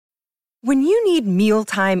When you need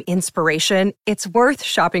mealtime inspiration, it's worth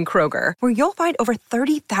shopping Kroger, where you'll find over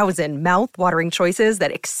 30,000 mouth-watering choices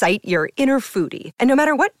that excite your inner foodie. And no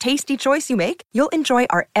matter what tasty choice you make, you'll enjoy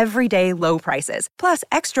our everyday low prices, plus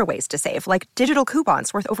extra ways to save, like digital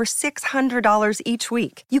coupons worth over $600 each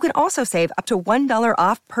week. You can also save up to $1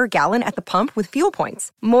 off per gallon at the pump with fuel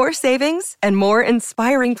points. More savings and more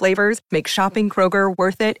inspiring flavors make shopping Kroger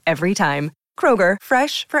worth it every time. Kroger,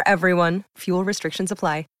 fresh for everyone. Fuel restrictions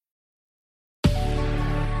apply.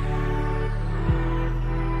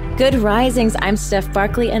 Good risings, I'm Steph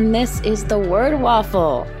Barkley, and this is The Word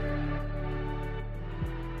Waffle.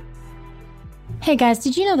 Hey guys,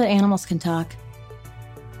 did you know that animals can talk?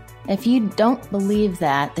 If you don't believe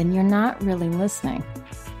that, then you're not really listening.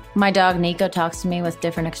 My dog Nico talks to me with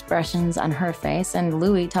different expressions on her face, and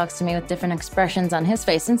Louie talks to me with different expressions on his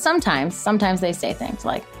face. And sometimes they say things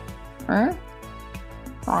like, rah,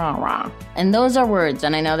 rah. And those are words,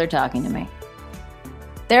 and I know they're talking to me.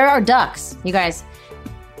 There are ducks, you guys.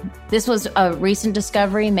 This was a recent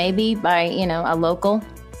discovery, maybe by, a local,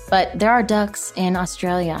 but there are ducks in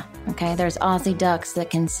Australia, okay? There's Aussie ducks that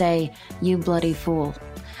can say, "You bloody fool."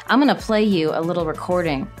 I'm going to play you a little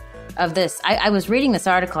recording of this. I was reading this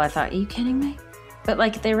article. I thought, are you kidding me?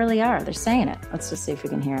 But, they really are. They're saying it. Let's just see if we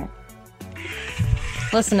can hear it.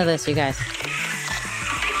 Listen to this, you guys.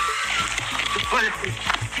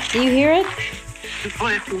 Do you hear it?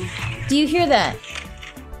 Do you hear that?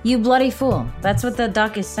 You bloody fool. That's what the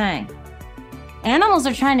duck is saying. Animals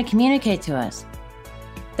are trying to communicate to us.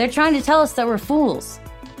 They're trying to tell us that we're fools.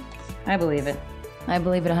 I believe it. I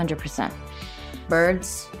believe it 100%.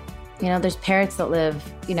 Birds, there's parrots that live,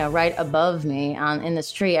 right above me in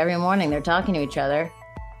this tree. Every morning they're talking to each other.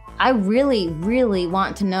 I really, really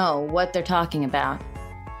want to know what they're talking about.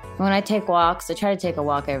 When I take walks, I try to take a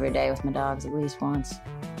walk every day with my dogs at least once.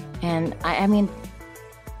 And I mean,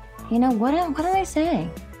 what are they saying?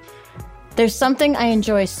 There's something I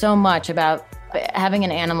enjoy so much about having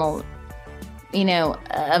an animal,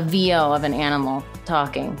 a VO of an animal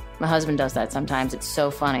talking. My husband does that sometimes. It's so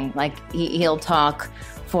funny. Like he'll talk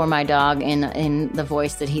for my dog in the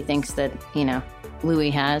voice that he thinks that,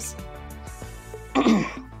 Louie has.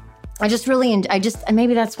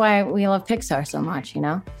 Maybe that's why we love Pixar so much,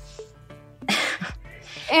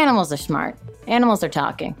 Animals are smart. Animals are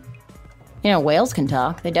talking. Whales can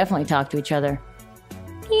talk. They definitely talk to each other.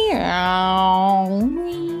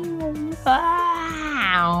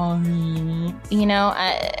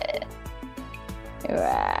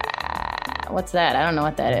 What's that? I don't know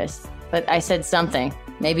what that is. But I said something.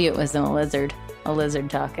 Maybe it was a lizard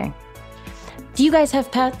talking. Do you guys have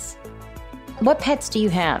pets? What pets do you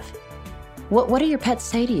have? What do your pets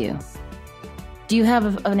say to you? Do you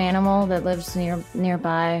have an animal that lives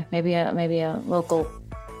nearby? Maybe a local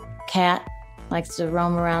cat likes to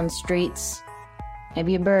roam around the streets.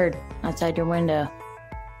 Maybe a bird outside your window.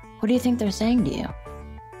 What do you think they're saying to you?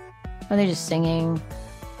 Are they just singing?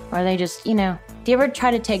 Or are they just, do you ever try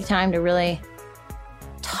to take time to really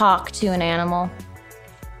talk to an animal?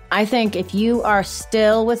 I think if you are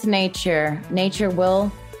still with nature, nature will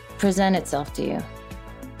present itself to you.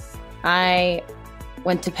 I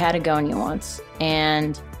went to Patagonia once,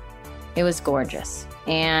 and it was gorgeous.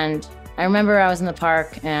 And I remember I was in the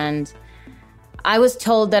park, and I was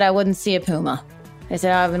told that I wouldn't see a puma. They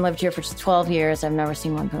said, I've been lived here for 12 years. I've never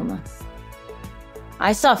seen one puma.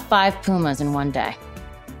 I saw 5 pumas in one day.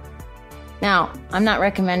 Now, I'm not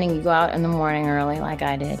recommending you go out in the morning early like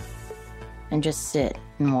I did and just sit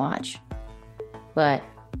and watch. But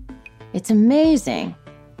it's amazing.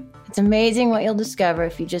 It's amazing what you'll discover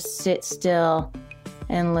if you just sit still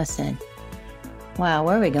and listen. Wow,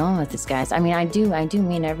 where are we going with this, guys? I mean, I do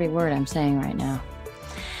mean every word I'm saying right now.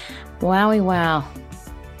 Wowie wow.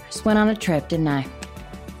 Just went on a trip, didn't I?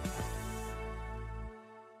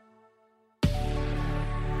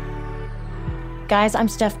 Guys, I'm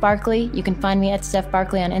Steph Barkley. You can find me at Steph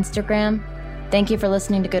Barkley on Instagram. Thank you for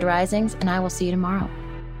listening to Good Risings, and I will see you tomorrow.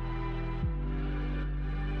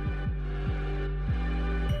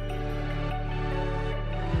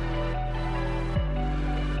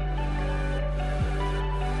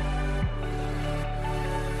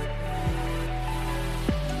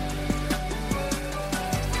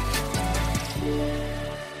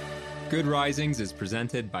 Good Risings is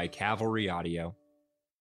presented by Cavalry Audio.